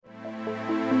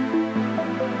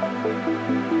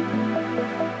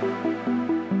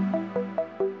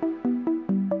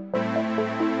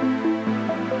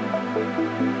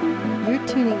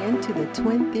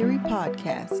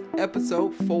Podcast,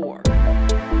 Episode 4.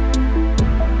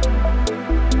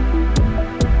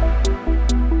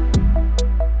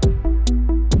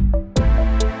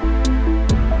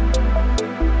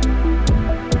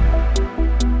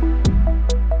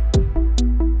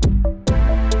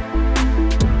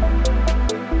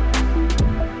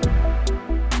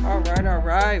 All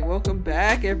right. Welcome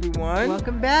back, everyone.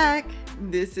 Welcome back.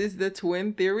 This is the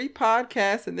Twin Theory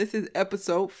Podcast, and this is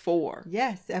episode 4.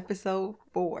 Yes, episode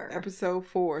 4. Episode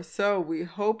 4. So we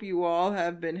hope you all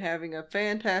have been having a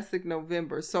fantastic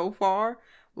November so far.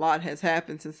 A lot has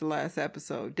happened since the last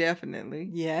episode, definitely.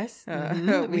 Yes.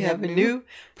 We have a new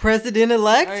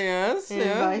president-elect. Yes.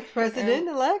 And vice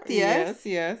president-elect, yes.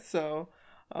 Yes. So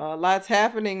lots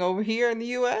happening over here in the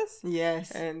U.S.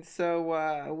 Yes. And so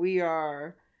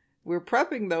we're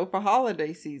prepping, though, for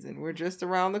holiday season. We're just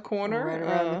around the corner. Right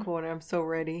around the corner. I'm so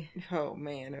ready. Oh,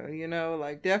 man.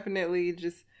 Definitely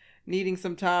just needing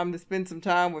some time to spend some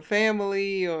time with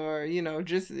family or,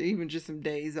 just some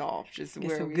days off. Just Get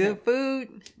where some we good have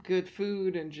food. good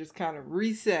food and just kind of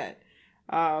reset.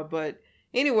 But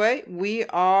anyway, we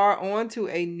are on to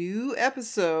a new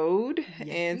episode. Yes,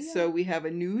 and so we have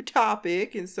a new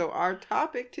topic. And so our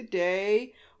topic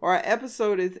today, or our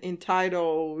episode, is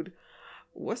entitled...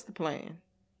 What's the plan?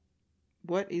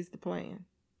 What is the plan?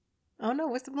 I don't know.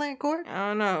 What's the plan, Court? I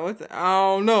don't know. I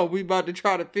don't know. We about to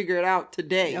try to figure it out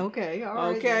today. Okay. All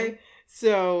right. Okay. Then.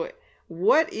 So,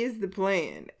 what is the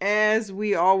plan? As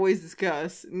we always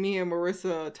discuss, me and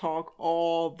Marissa talk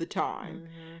all the time.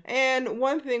 Mm-hmm. And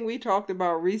one thing we talked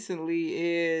about recently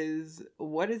is,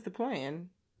 what is the plan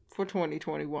for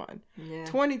 2021? Yeah.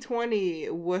 2020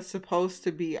 was supposed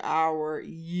to be our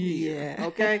year. Yeah.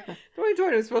 Okay?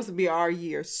 2020 was supposed to be our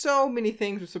year. So many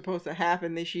things were supposed to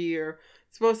happen this year.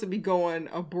 Supposed to be going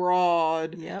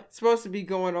abroad. Yep. Supposed to be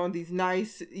going on these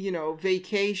nice,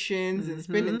 vacations and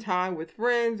spending time with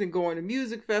friends and going to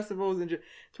music festivals. And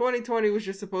 2020 was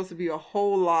just supposed to be a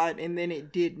whole lot, and then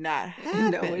it did not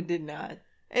happen. No, it did not.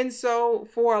 And so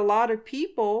for a lot of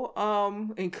people,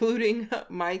 including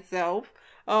myself,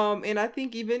 and I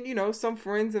think even, some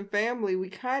friends and family, we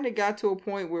kind of got to a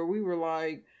point where we were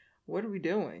like, what are we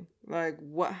doing? Like,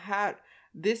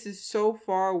 this is so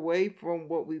far away from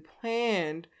what we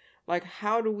planned. Like,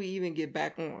 how do we even get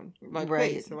back on? Like,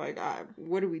 right. pace? Like,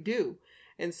 what do we do?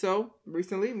 And so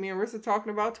recently, me and Rissa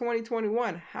talking about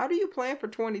 2021. How do you plan for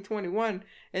 2021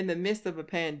 in the midst of a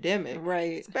pandemic?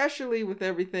 Right. Especially with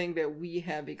everything that we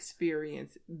have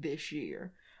experienced this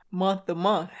year. Month to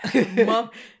month.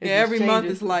 Every month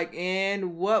is like,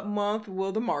 and what month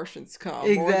will the Martians come?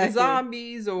 Exactly. Or the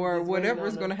zombies or Just whatever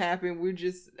is waiting on going to happen. We're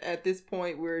just, at this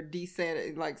point, we're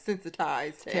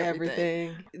sensitized to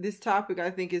everything. This topic,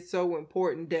 I think, is so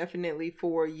important, definitely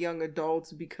for young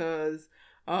adults, because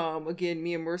again,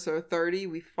 me and Marissa are 30.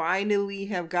 We finally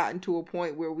have gotten to a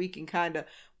point where we can kind of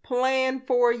plan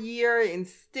for a year and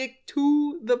stick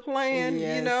to the plan,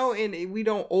 yes. And we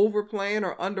don't over plan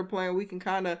or under plan. We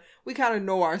kind of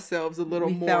know ourselves a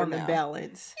little more now. We found the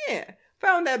balance. Yeah.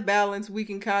 Found that balance. We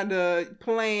can kind of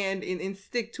plan and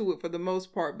stick to it for the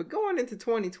most part. But going into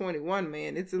 2021,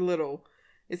 man, it's a little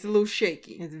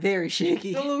shaky. It's very shaky.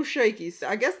 It's a little shaky. So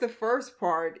I guess the first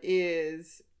part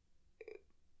is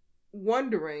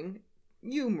wondering,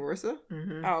 you, Marissa.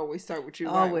 Mm-hmm. I always start with you.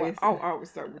 Always. I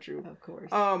always start with you. Of course.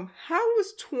 How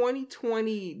was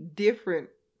 2020 different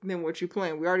than what you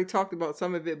planned? We already talked about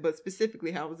some of it, but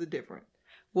specifically, how was it different?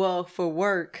 Well, for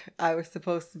work, I was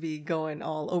supposed to be going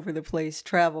all over the place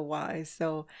travel-wise,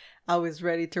 so I was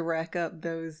ready to rack up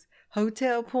those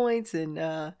hotel points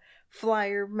and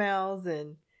flyer miles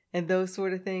and those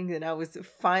sort of things, and I was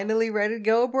finally ready to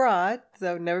go abroad.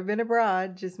 So I've never been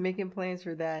abroad, just making plans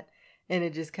for that. And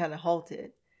it just kind of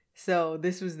halted. So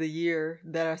this was the year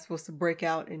that I was supposed to break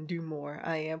out and do more.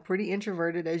 I am pretty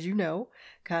introverted, as you know,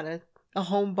 kind of a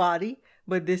homebody.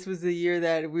 But this was the year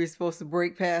that we were supposed to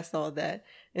break past all that.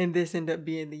 And this ended up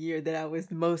being the year that I was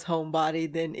the most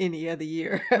homebody than any other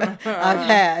year I've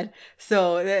had.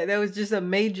 So that was just a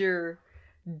major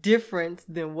difference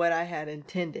than what I had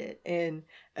intended. And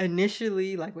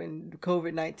initially, like when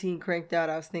COVID-19 cranked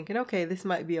out, I was thinking, okay, this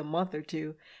might be a month or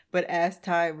two. But as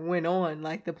time went on,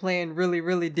 like the plan really,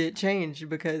 really did change,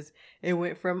 because it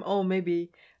went from,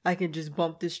 maybe I can just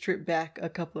bump this trip back a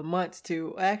couple of months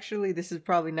to, actually, this is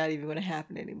probably not even going to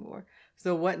happen anymore.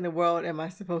 So what in the world am I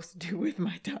supposed to do with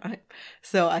my time?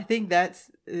 So I think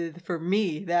that's, for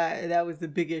me, that was the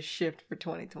biggest shift for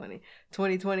 2020.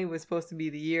 2020 was supposed to be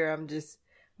the year I'm just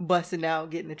busting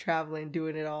out, getting to traveling,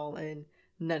 doing it all. And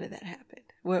none of that happened.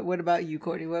 What about you,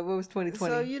 Courtney? What was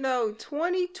 2020? So,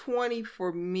 2020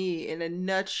 for me in a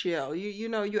nutshell,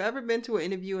 you ever been to an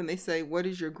interview and they say, what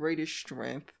is your greatest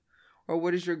strength? Or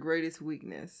what is your greatest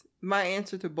weakness? My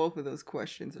answer to both of those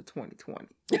questions are 2020.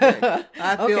 Okay?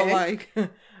 I feel like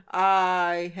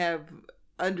I have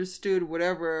understood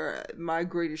whatever my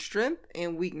greatest strength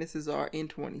and weaknesses are in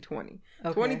 2020.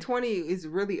 Okay. 2020 is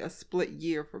really a split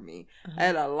year for me. I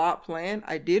had a lot planned.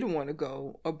 I did want to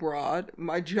go abroad.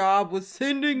 My job was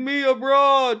sending me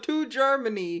abroad to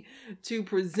Germany to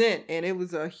present, and it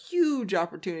was a huge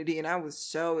opportunity, and I was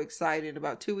so excited.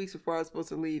 About 2 weeks before I was supposed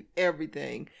to leave,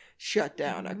 everything shut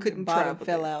down. I couldn't travel.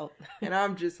 Fell out. And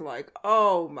I'm just like,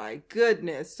 oh my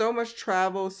goodness. So much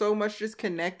travel, so much just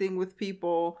connecting with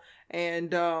people.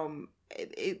 And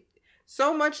it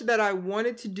so much that I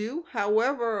wanted to do.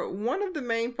 However, one of the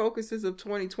main focuses of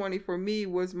 2020 for me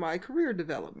was my career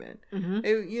development.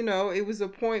 It was a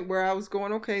point where I was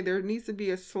going, okay, there needs to be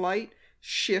a slight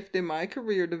shift in my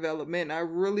career development. I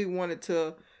really wanted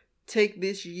to take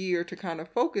this year to kind of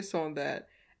focus on that.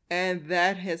 And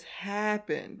that has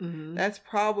happened. That's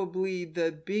probably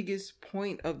the biggest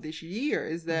point of this year,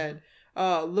 is that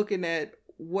looking at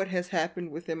what has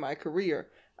happened within my career.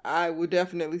 I would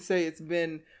definitely say it's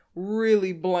been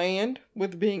really bland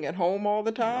with being at home all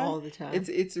the time. All the time.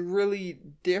 It's really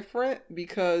different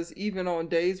because even on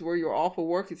days where you're off of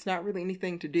work, it's not really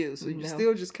anything to do. So you're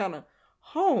still just kind of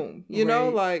home, you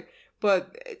know,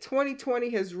 but 2020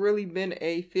 has really been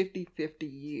a 50-50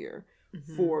 year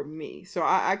for me. So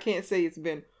I can't say it's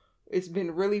been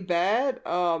really bad.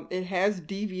 It has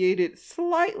deviated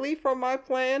slightly from my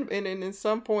plan, and in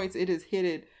some points it has hit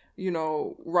it,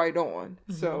 right on.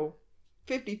 So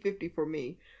 50-50 for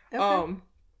me. Okay.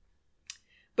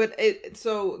 But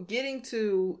so getting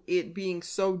to it being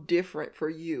so different for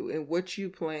you and what you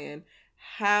plan,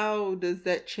 how does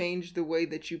that change the way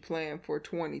that you plan for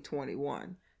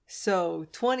 2021? So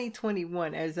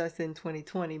 2021, as I said in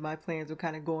 2020, my plans were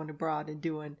kind of going abroad and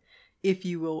doing, if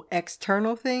you will,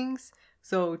 external things.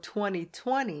 So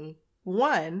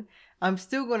 2021, I'm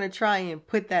still going to try and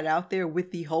put that out there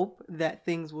with the hope that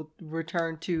things will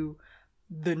return to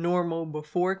the normal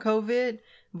before COVID.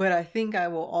 But I think I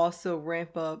will also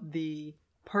ramp up the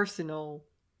personal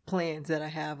plans that I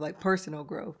have, like personal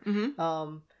growth.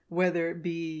 Whether it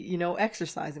be,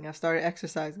 exercising. I've started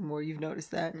exercising more. You've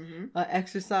noticed that.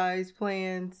 Exercise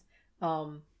plans. I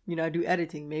do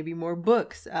editing, maybe more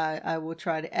books. I will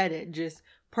try to edit, just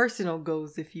personal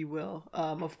goals, if you will.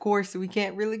 Of course, we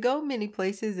can't really go many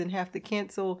places and have to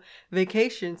cancel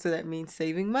vacation. So that means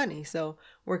saving money. So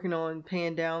working on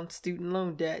paying down student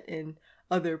loan debt and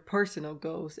other personal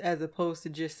goals, as opposed to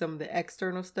just some of the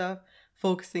external stuff,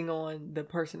 focusing on the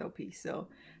personal piece. So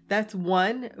that's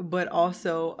one, but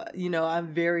also,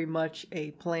 I'm very much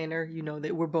a planner,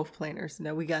 that we're both planners.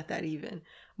 Now we got that even,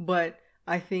 but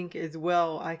I think as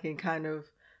well, I can kind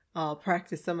of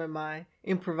practice some of my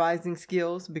improvising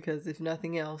skills, because if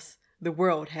nothing else, the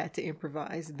world had to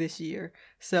improvise this year.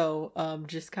 So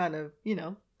just kind of,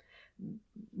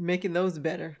 making those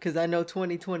better, because I know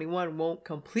 2021 won't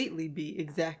completely be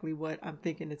exactly what I'm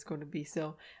thinking it's going to be.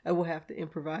 So I will have to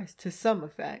improvise to some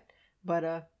effect,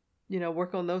 but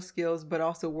work on those skills, but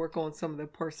also work on some of the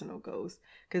personal goals,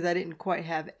 because I didn't quite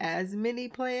have as many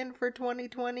planned for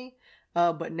 2020.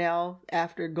 But now,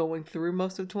 after going through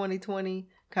most of 2020,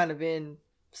 kind of in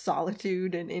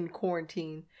solitude and in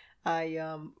quarantine, I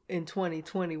in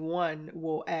 2021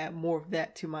 will add more of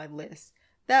that to my list.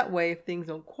 That way, if things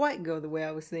don't quite go the way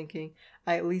I was thinking,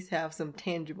 I at least have some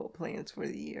tangible plans for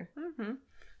the year.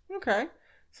 Okay,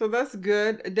 so that's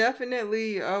good.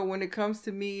 Definitely, when it comes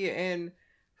to me and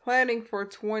planning for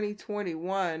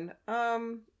 2021,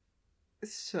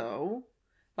 so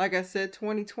like I said,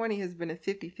 2020 has been a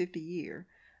 50-50 year.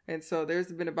 And so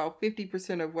there's been about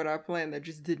 50% of what I planned that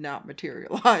just did not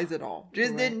materialize at all.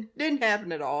 Just didn't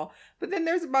happen at all. But then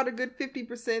there's about a good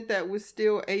 50% that was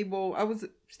I was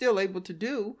still able to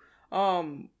do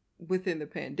within the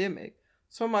pandemic.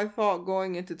 So my thought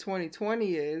going into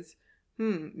 2020 is,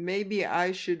 maybe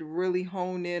I should really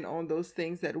hone in on those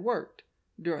things that worked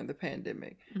during the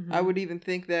pandemic. I would even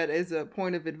think that as a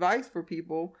point of advice for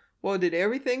people, well, did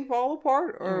everything fall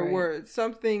apart, or were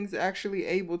some things actually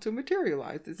able to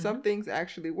materialize? Did some things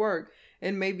actually work?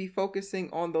 And maybe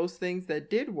focusing on those things that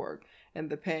did work in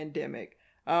the pandemic.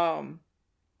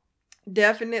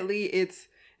 Definitely, it's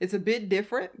a bit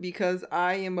different because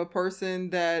I am a person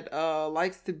that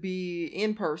likes to be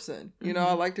in person.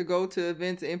 I like to go to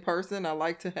events in person. I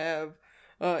like to have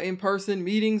in-person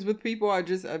meetings with people. I'm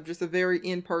just a very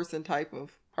in-person type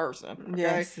of person. Okay.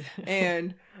 Yes.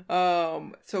 And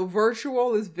so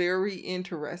virtual is very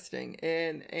interesting.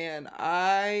 And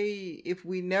if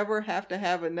we never have to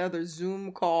have another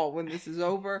Zoom call when this is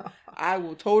over, I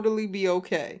will totally be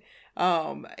okay.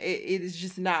 It is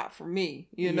just not for me,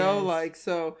 you know, Yes. like,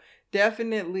 so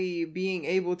definitely being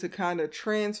able to kind of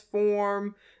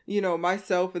transform, you know,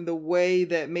 myself in the way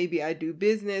that maybe I do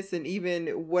business and even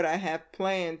what I have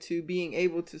planned, to being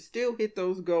able to still hit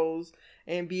those goals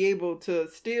and be able to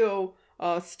still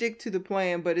stick to the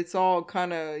plan, but it's all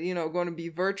kind of, you know, going to be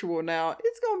virtual now.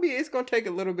 It's going to take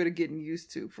a little bit of getting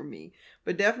used to for me,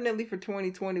 but definitely for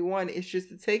 2021, it's just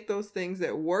to take those things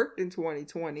that worked in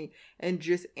 2020 and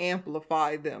just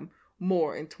amplify them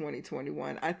more in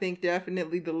 2021. I think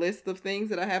definitely the list of things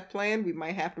that I have planned, we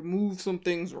might have to move some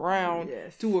things around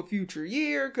Yes. to a future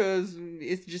year, because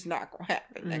it's just not going to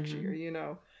happen next year, you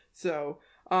know. So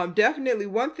definitely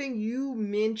one thing you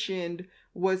mentioned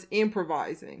was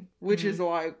improvising, which is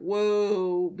like,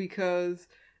 whoa, because,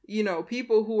 you know,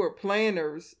 people who are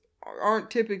planners aren't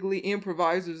typically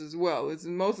improvisers as well. It's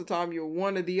most of the time you're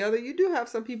one or the other. You do have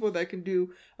some people that can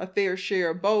do a fair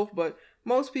share of both, but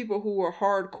most people who are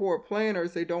hardcore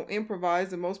planners, they don't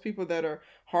improvise, and most people that are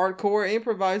hardcore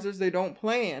improvisers, they don't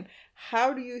plan.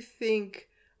 How do you think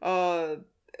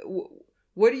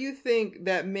what do you think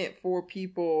that meant for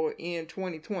people in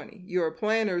 2020? Your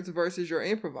planners versus your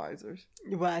improvisers.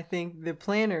 Well, I think the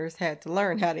planners had to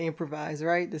learn how to improvise,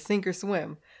 right? The sink or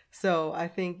swim. So I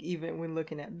think even when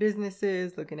looking at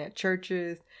businesses, looking at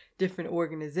churches, different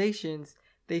organizations,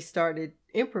 they started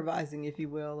improvising, if you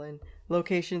will, and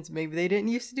locations, maybe they didn't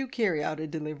used to do carry out a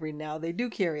delivery. Now they do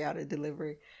carry out a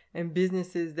delivery. And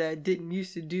businesses that didn't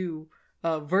used to do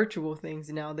virtual things,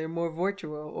 now they're more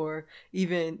virtual. Or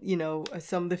even, you know,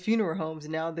 some of the funeral homes,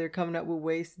 now they're coming up with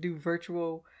ways to do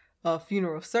virtual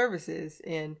funeral services.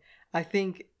 And I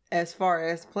think as far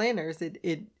as planners,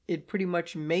 it pretty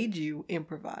much made you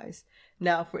improvise.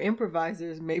 Now for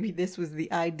improvisers, maybe this was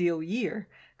the ideal year,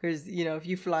 because, you know, if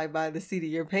you fly by the seat of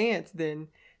your pants, then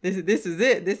this is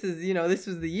it. This is, you know, this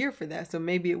was the year for that. So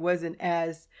maybe it wasn't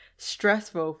as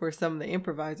stressful for some of the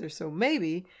improvisers. So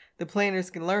maybe the planners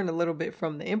can learn a little bit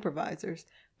from the improvisers.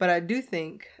 But I do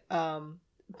think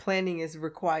planning is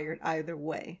required either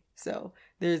way. So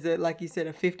there's like you said,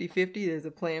 a 50-50. There's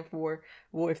a plan for,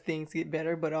 well, if things get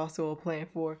better, but also a plan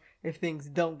for if things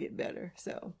don't get better.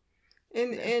 So.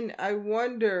 And I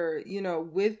wonder, you know,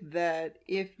 with that,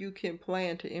 if you can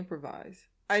plan to improvise.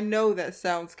 I know that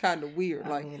sounds kind of weird,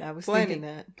 I was thinking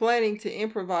that. Planning to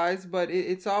improvise, but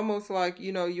it's almost like,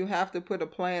 you know, you have to put a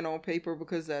plan on paper,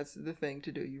 because that's the thing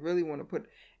to do. You really want to put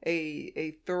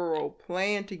a thorough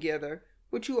plan together,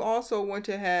 but you also want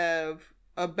to have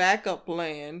a backup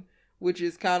plan, which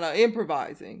is kind of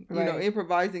improvising, you know,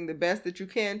 improvising the best that you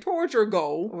can towards your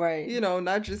goal, right? You know,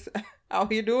 not just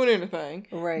out here doing anything,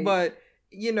 right? But,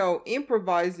 you know,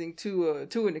 improvising to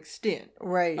an extent,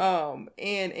 right?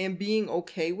 And being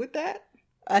okay with that.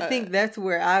 I think that's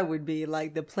where I would be.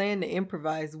 Like, the plan to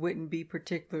improvise wouldn't be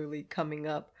particularly coming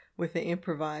up with an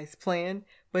improvised plan,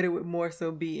 but it would more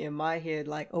so be in my head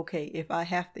like, okay, if I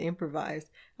have to improvise,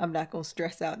 I'm not going to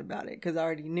stress out about it, because I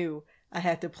already knew I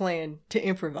had to plan to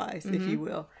improvise, if you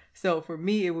will. So for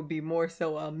me, it would be more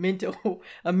so a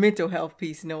mental health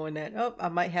piece, knowing that, oh, I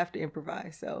might have to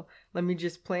improvise. So let me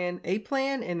just plan a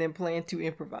plan and then plan to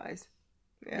improvise.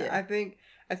 Yeah. I think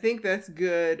that's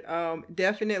good.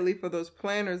 Definitely for those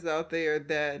planners out there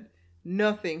that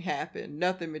nothing happened,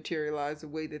 nothing materialized the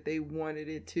way that they wanted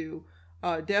it to.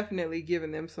 Definitely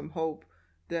giving them some hope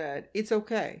that it's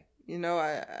okay. You know,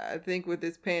 I think with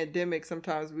this pandemic,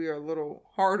 sometimes we are a little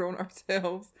hard on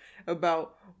ourselves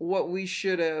about what we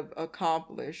should have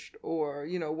accomplished, or,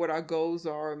 you know, what our goals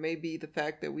are, or maybe the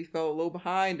fact that we fell a little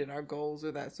behind in our goals,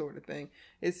 or that sort of thing.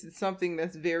 It's something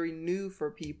that's very new for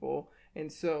people.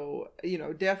 And so, you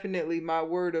know, definitely my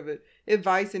word of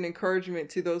advice and encouragement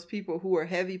to those people who are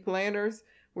heavy planners,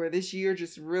 where this year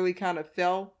just really kind of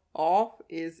fell off,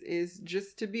 is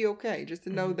just to be okay. Just to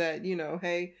know that, you know,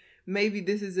 hey, maybe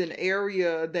this is an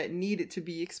area that needed to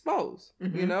be exposed.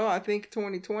 You know, I think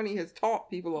 2020 has taught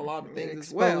people a lot of things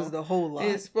as well. Exposed a whole lot.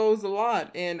 It exposed a lot.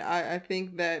 And I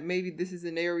think that maybe this is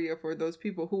an area for those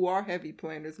people who are heavy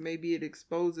planners. Maybe it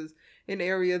exposes an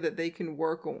area that they can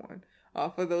work on.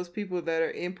 For those people that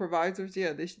are improvisers,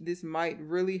 yeah, this might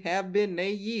really have been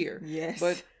a year. Yes.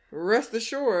 But rest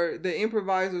assured, the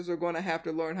improvisers are going to have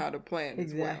to learn how to plan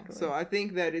as well. So I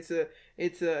think that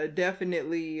it's a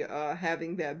definitely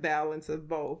having that balance of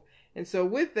both. And so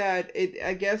with that,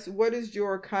 I guess, what is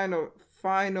your kind of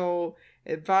final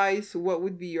advice? What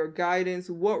would be your guidance?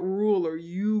 What rule are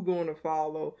you going to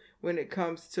follow when it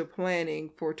comes to planning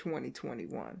for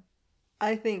 2021?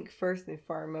 I think first and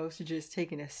foremost, just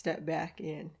taking a step back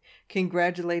and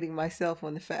congratulating myself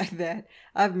on the fact that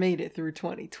I've made it through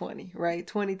 2020, right?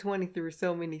 2020 through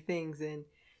so many things. And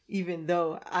even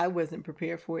though I wasn't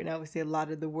prepared for it, and I would say a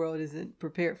lot of the world isn't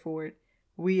prepared for it,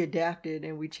 we adapted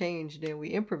and we changed and we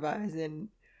improvised and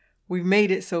we've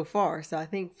made it so far. So I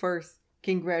think first,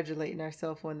 congratulating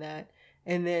ourselves on that.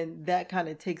 And then that kind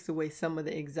of takes away some of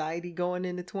the anxiety going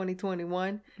into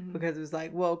 2021 because it was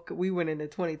like, well, we went into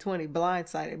 2020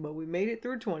 blindsided, but we made it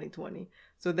through 2020.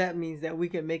 So that means that we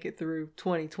can make it through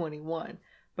 2021.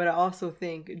 But I also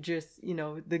think just,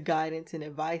 the guidance and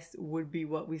advice would be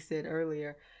what we said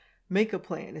earlier. Make a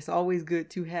plan. It's always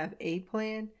good to have a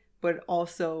plan, but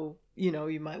also,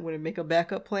 you might want to make a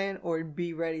backup plan or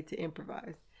be ready to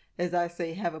improvise. As I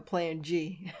say, have a plan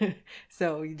G.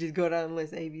 So you just go down the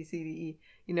list, A, B, C, D,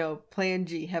 E. Plan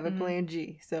G, have a plan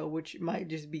G. So which might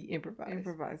just be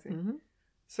improvising. Mm-hmm.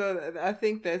 So I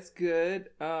think that's good.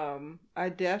 I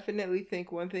definitely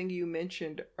think one thing you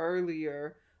mentioned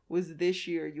earlier was this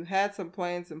year you had some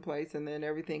plans in place and then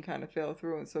everything kind of fell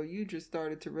through. And so you just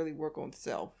started to really work on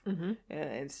self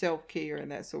and self-care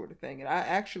and that sort of thing. And I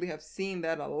actually have seen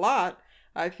that a lot.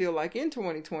 I feel like in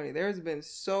 2020, there's been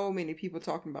so many people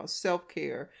talking about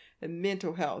self-care and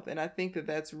mental health. And I think that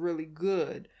that's really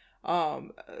good.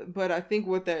 But I think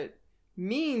what that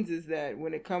means is that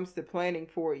when it comes to planning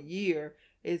for a year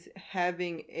is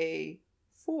having a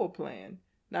full plan,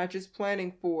 not just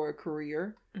planning for a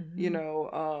career,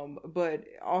 but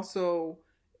also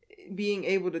being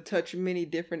able to touch many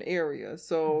different areas.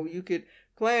 So you could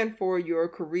plan for your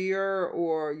career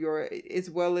or as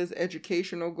well as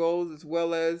educational goals, as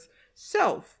well as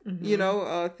self,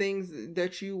 things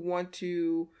that you want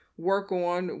to work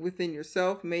on within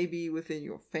yourself, maybe within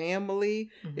your family.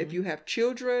 If you have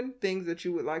children, things that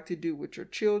you would like to do with your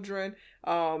children,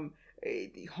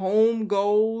 home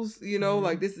goals,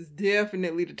 like this is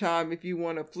definitely the time if you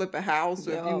want to flip a house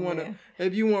or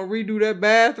if you want to redo that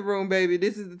bathroom, baby,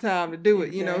 this is the time to do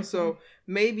it, so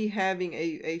maybe having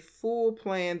a full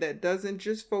plan that doesn't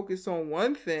just focus on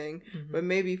one thing, but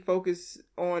maybe focus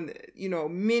on,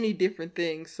 many different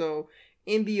things. So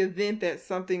in the event that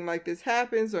something like this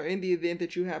happens, or in the event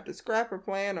that you have to scrap a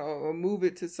plan or move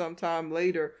it to some time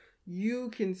later, you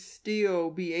can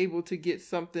still be able to get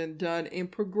something done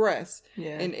and progress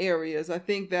in areas. I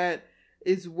think that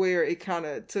is where it kind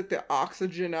of took the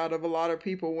oxygen out of a lot of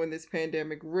people when this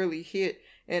pandemic really hit.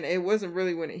 And it wasn't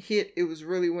really when it hit, it was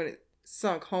really when it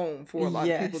sunk home for a lot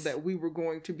of people that we were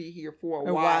going to be here for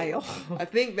a while. I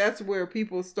think that's where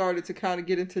people started to kind of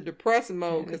get into depressed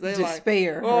mode because they're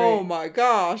despair, like, oh my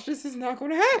gosh, this is not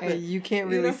going to happen. And you can't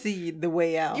really see the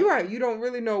way out. You're right. You don't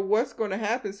really know what's going to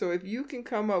happen. So if you can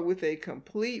come up with a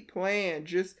complete plan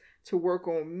just to work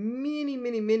on many,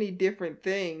 many, many different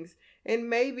things, and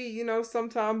maybe,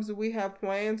 sometimes we have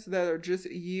plans that are just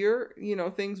a year,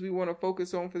 things we want to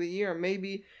focus on for the year.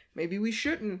 Maybe we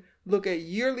shouldn't look at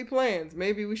yearly plans.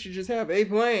 Maybe we should just have a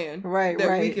plan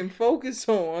that we can focus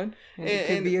on. And it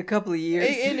could be a couple of years.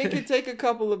 And it could take a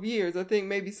couple of years. I think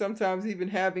maybe sometimes even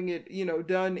having it,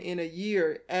 done in a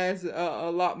year adds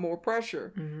a lot more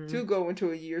pressure to go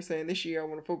into a year saying this year I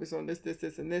want to focus on this,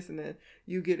 and this. And then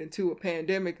you get into a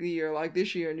pandemic year like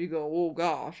this year and you go, oh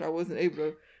gosh, I wasn't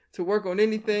able to work on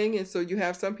anything. And so you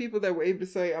have some people that were able to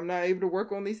say, I'm not able to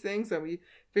work on these things, and we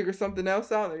figure something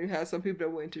else out. And you have some people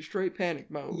that went into straight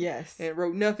panic mode. Yes. And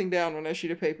wrote nothing down on that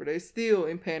sheet of paper. They're still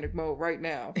in panic mode right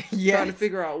now. Trying to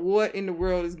figure out what in the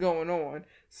world is going on.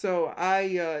 So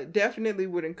I definitely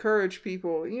would encourage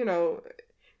people,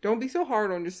 don't be so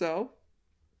hard on yourself.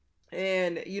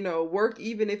 And, work,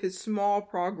 even if it's small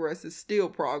progress, is still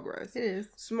progress. It is.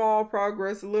 Small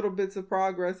progress, little bits of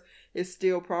progress is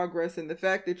still progress. And the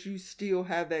fact that you still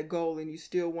have that goal and you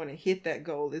still want to hit that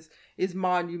goal is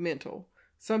monumental.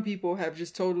 Some people have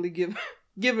just totally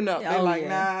given up. They're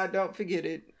nah, don't forget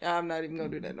it. I'm not even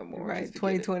going to do that no more. Right.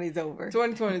 2020 is over.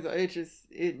 2020 is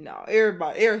over.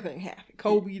 Everything happened.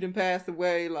 Kobe done passed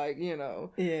away.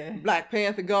 Black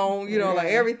Panther gone.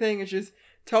 Everything is just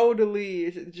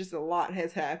just a lot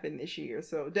has happened this year.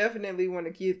 So definitely want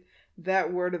to get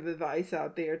that word of advice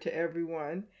out there to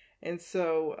everyone. And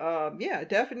so,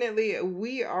 definitely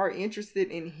we are interested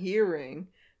in hearing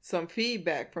some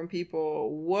feedback from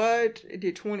people. What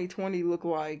did 2020 look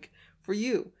like for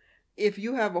you? If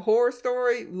you have a horror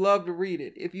story, love to read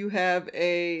it. If you have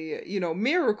a,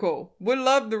 miracle, would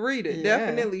love to read it. Yeah.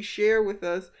 Definitely share with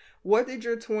us what did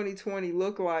your 2020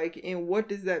 look like, and what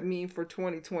does that mean for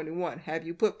 2021? Have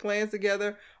you put plans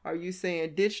together? Are you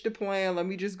saying ditch the plan, let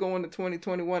me just go into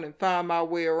 2021 and find my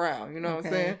way around? You know what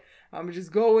I'm saying? I'm gonna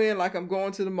just go in like I'm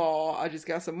going to the mall. I just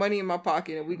got some money in my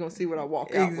pocket, and we're gonna see what I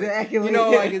walk out with. You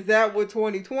know, like, is that what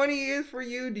 2020 is for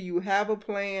you? Do you have a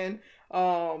plan?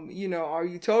 You know, are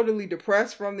you totally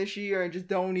depressed from this year and just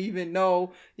don't even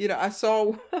know? You know, I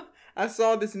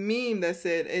saw this meme that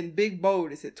said, in big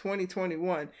bold, it said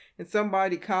 2021, and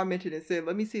somebody commented and said,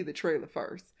 let me see the trailer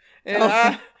first. And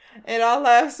I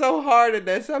laughed so hard at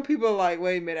that. Some people are like,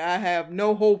 wait a minute, I have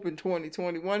no hope in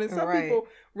 2021. And some people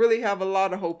really have a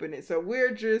lot of hope in it. So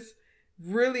we're just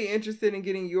really interested in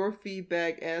getting your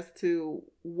feedback as to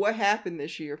what happened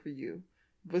this year for you.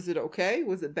 Was it okay?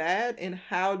 Was it bad? And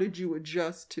how did you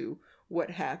adjust to what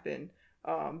happened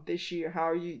this year?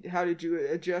 How did you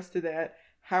adjust to that?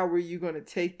 How were you going to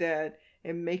take that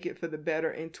and make it for the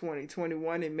better in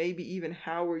 2021? And maybe even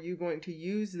how are you going to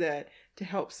use that to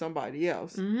help somebody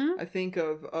else? I think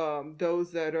of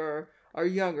those that are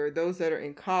younger, those that are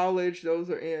in college, those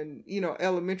are in, you know,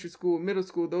 elementary school, middle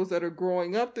school, those that are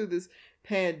growing up through this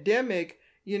pandemic.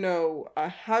 You know,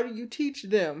 how do you teach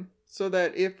them so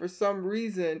that if for some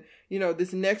reason, you know,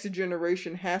 this next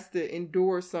generation has to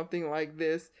endure something like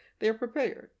this, they're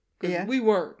prepared? Because we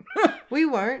weren't. We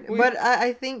weren't. But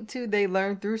I think, too, they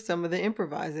learned through some of the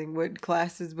improvising with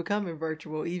classes becoming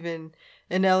virtual, even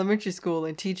in elementary school,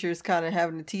 and teachers kind of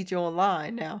having to teach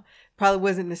online. Now, probably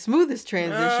wasn't the smoothest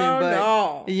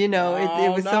transition, you know,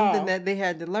 it was something that they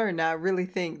had to learn. Now, I really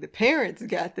think the parents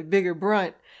got the bigger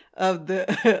brunt of the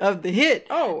hit.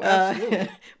 Oh, absolutely.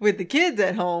 With the kids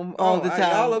at home all the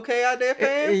time. Y'all okay out there,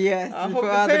 fam? Yes. I hope the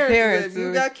parents, if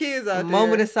you got kids out there. A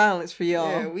moment of silence for y'all.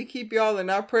 Yeah, we keep y'all in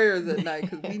our prayers at night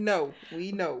because we know.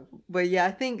 But yeah,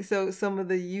 I think so. Some of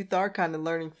the youth are kind of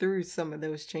learning through some of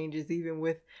those changes, even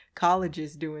with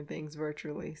colleges doing things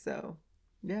virtually. So,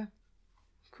 yeah.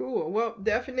 Cool. Well,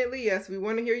 definitely, yes. We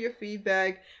want to hear your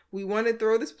feedback. We want to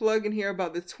throw this plug in here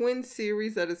about the Twin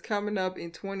series that is coming up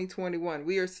in 2021.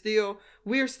 We are still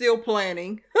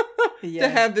planning to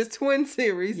have this Twin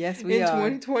series in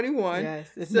 2021. Yes,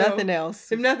 if nothing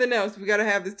else. If nothing else, we got to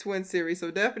have this Twin series.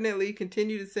 So definitely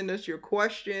continue to send us your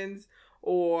questions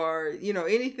or, you know,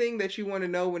 anything that you want to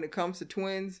know when it comes to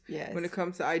twins, when it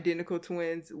comes to identical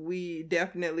twins. We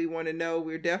definitely want to know.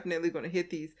 We're definitely going to hit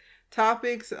these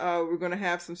topics. We're going to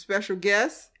have some special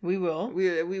guests. We will.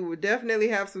 We will definitely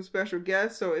have some special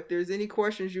guests. So if there's any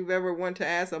questions you've ever wanted to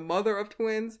ask a mother of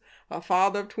twins, a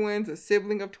father of twins, a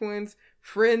sibling of twins,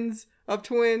 friends of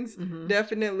twins,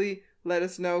 definitely let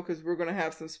us know, because we're going to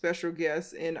have some special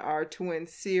guests in our twin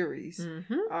series.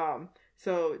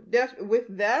 So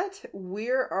with that, we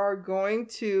are going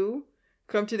to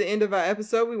come to the end of our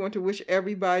episode. We want to wish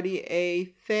everybody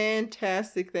a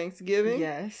fantastic Thanksgiving.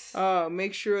 Yes.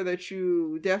 Make sure that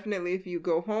you definitely, if you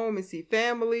go home and see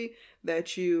family,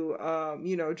 that you,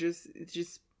 you know, just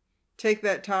take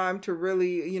that time to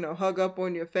really, you know, hug up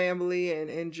on your family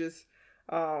and just,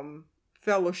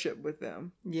 fellowship with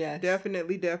them. Yes.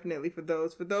 Definitely for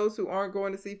those who aren't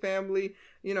going to see family,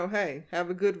 you know, hey, have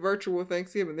a good virtual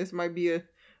Thanksgiving. This might be a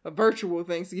virtual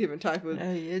Thanksgiving type of deal.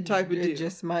 It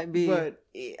just might be. But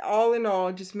all in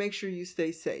all, just make sure you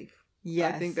stay safe.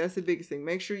 Yes. I think that's the biggest thing.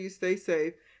 Make sure you stay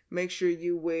safe. Make sure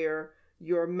you wear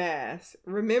your mask.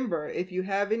 Remember, if you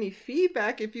have any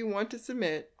feedback, if you want to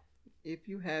submit, if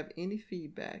you have any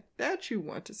feedback that you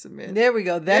want to submit. There we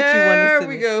go. You want to submit. There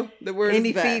we go. The word any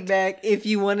is that. Feedback if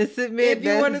you want to submit. If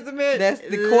you want to submit. That's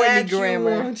the Courtney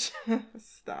grammar.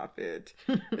 Stop it.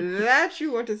 That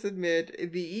you want to submit.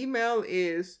 The email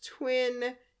is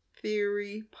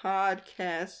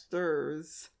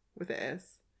twintheorypodcasters with an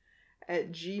S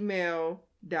 @gmail.com.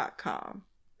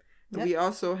 Yep. We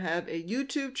also have a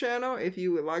YouTube channel. If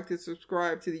you would like to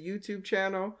subscribe to the YouTube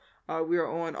channel, we are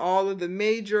on all of the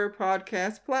major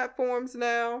podcast platforms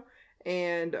now,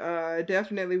 and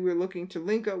definitely we're looking to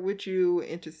link up with you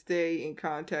and to stay in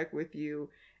contact with you.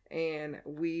 And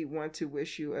we want to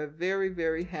wish you a very,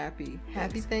 very happy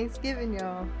Thanksgiving,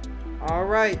 y'all. All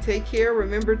right, take care.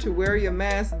 Remember to wear your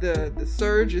mask. The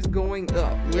surge is going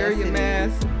up. Wear your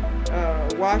mask.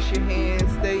 Wash your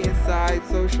hands. Stay inside.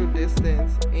 Social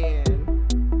distance. And